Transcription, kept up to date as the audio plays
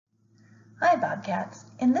Hi Bobcats!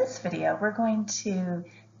 In this video we're going to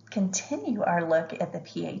continue our look at the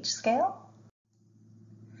pH scale.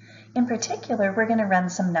 In particular, we're going to run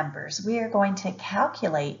some numbers. We are going to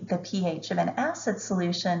calculate the pH of an acid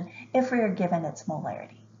solution if we are given its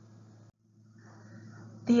molarity.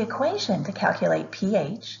 The equation to calculate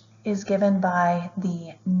pH is given by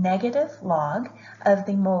the negative log of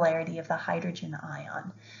the molarity of the hydrogen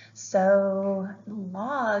ion. So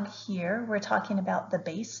log here, we're talking about the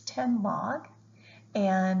base 10 log,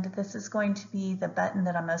 and this is going to be the button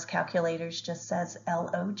that on most calculators just says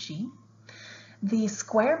log. The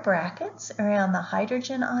square brackets around the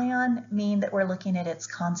hydrogen ion mean that we're looking at its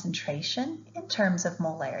concentration in terms of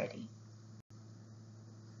molarity.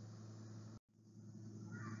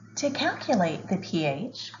 To calculate the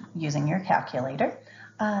pH using your calculator,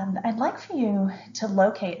 I'd like for you to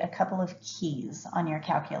locate a couple of keys on your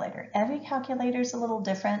calculator. Every calculator is a little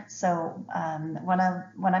different, so what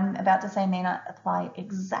I'm about to say may not apply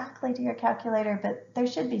exactly to your calculator, but there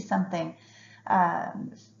should be something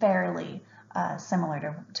fairly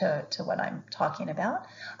similar to what I'm talking about.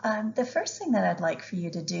 The first thing that I'd like for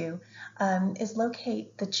you to do is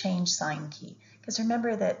locate the change sign key, because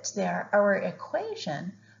remember that our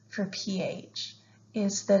equation for pH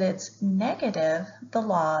is that it's negative the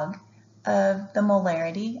log of the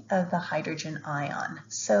molarity of the hydrogen ion.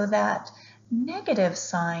 So that negative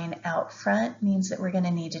sign out front means that we're going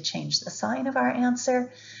to need to change the sign of our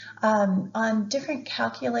answer. On different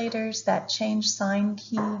calculators, that change sign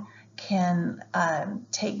key can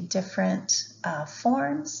take different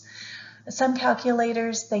forms. Some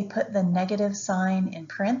calculators, they put the negative sign in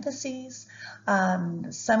parentheses.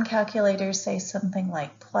 Some calculators say something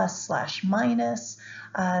like plus/minus.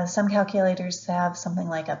 Some calculators have something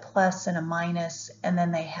like a plus and a minus, and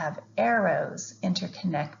then they have arrows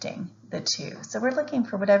interconnecting the two. So we're looking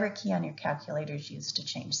for whatever key on your calculator is used to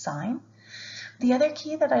change sign. The other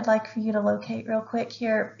key that I'd like for you to locate real quick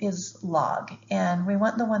here is log, and we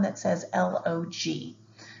want the one that says log,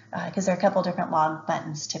 because there are a couple different log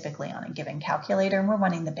buttons typically on a given calculator, and we're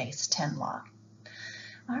wanting the base 10 log.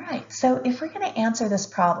 All right, so if we're going to answer this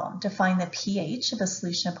problem to find the pH of a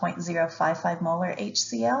solution of 0.055 molar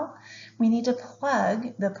HCl, we need to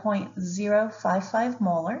plug the 0.055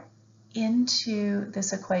 molar into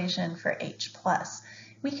this equation for H+.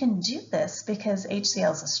 We can do this because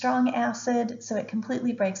HCl is a strong acid, so it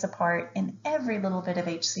completely breaks apart, and every little bit of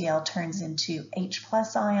HCl turns into H+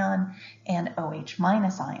 ion and OH-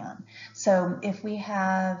 ion. So if we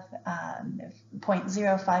have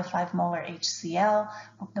 0.055 molar HCl,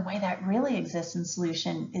 the way that really exists in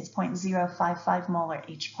solution is 0.055 molar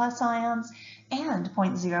H+ ions and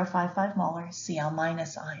 0.055 molar Cl-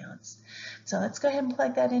 ions. So let's go ahead and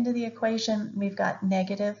plug that into the equation. We've got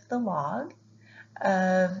negative the log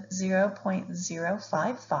of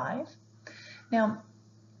 0.055. Now,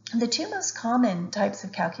 the two most common types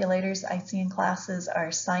of calculators I see in classes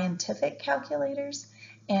are scientific calculators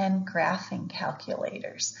and graphing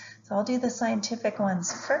calculators. So I'll do the scientific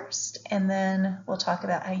ones first, and then we'll talk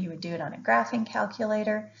about how you would do it on a graphing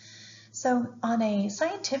calculator. So on a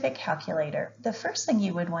scientific calculator, the first thing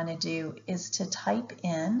you would want to do is to type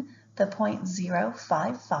in the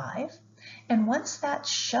 0.055. And once that's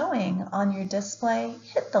showing on your display,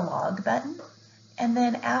 hit the log button, and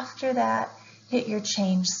then after that, hit your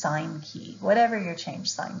change sign key, whatever your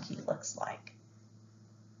change sign key looks like.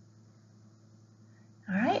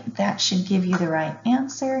 All right, that should give you the right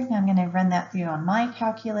answer. Now I'm going to run that through on my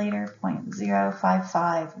calculator,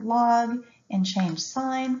 0.055 log and change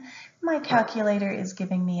sign. My calculator is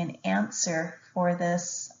giving me an answer for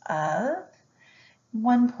this of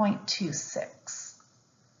 1.26.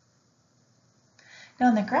 Now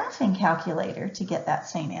in the graphing calculator, to get that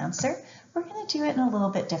same answer, we're going to do it in a little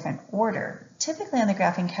bit different order. Typically on the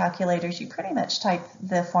graphing calculators, you pretty much type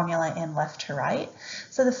the formula in left to right.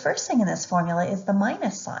 So the first thing in this formula is the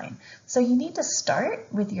minus sign. So you need to start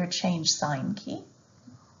with your change sign key.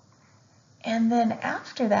 And then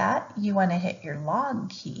after that, you want to hit your log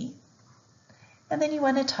key. And then you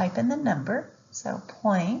want to type in the number, so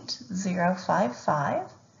 0.055.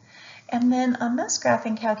 And then on most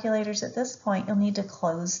graphing calculators at this point, you'll need to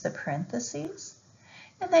close the parentheses.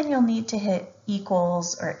 And then you'll need to hit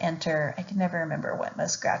equals or enter. I can never remember what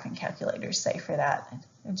most graphing calculators say for that.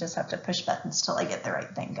 I just have to push buttons till I get the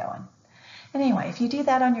right thing going. Anyway, if you do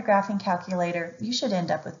that on your graphing calculator, you should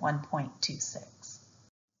end up with 1.26.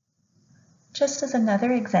 Just as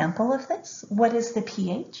another example of this, what is the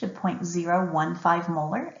pH of 0.015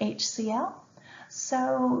 molar HCl?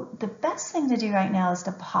 So the best thing to do right now is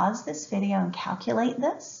to pause this video and calculate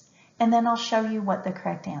this, and then I'll show you what the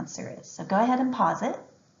correct answer is. So go ahead and pause it.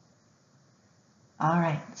 All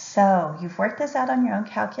right, so you've worked this out on your own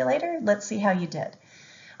calculator. Let's see how you did.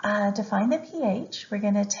 To find the pH, we're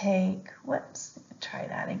going to take, try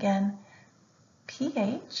that again.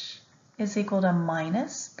 pH is equal to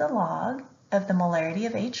minus the log of the molarity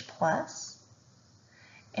of H plus.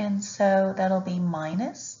 And so that'll be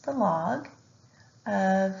minus the log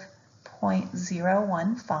of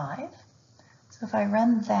 0.015. So if I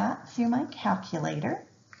run that through my calculator,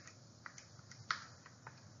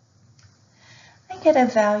 I get a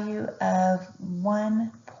value of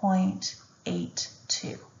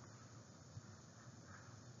 1.82.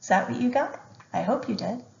 Is that what you got? I hope you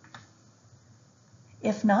did.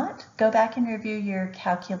 If not, go back and review your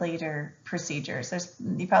calculator procedures.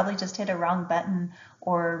 You probably just hit a wrong button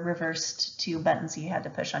or reversed 2 buttons you had to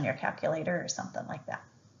push on your calculator or something like that.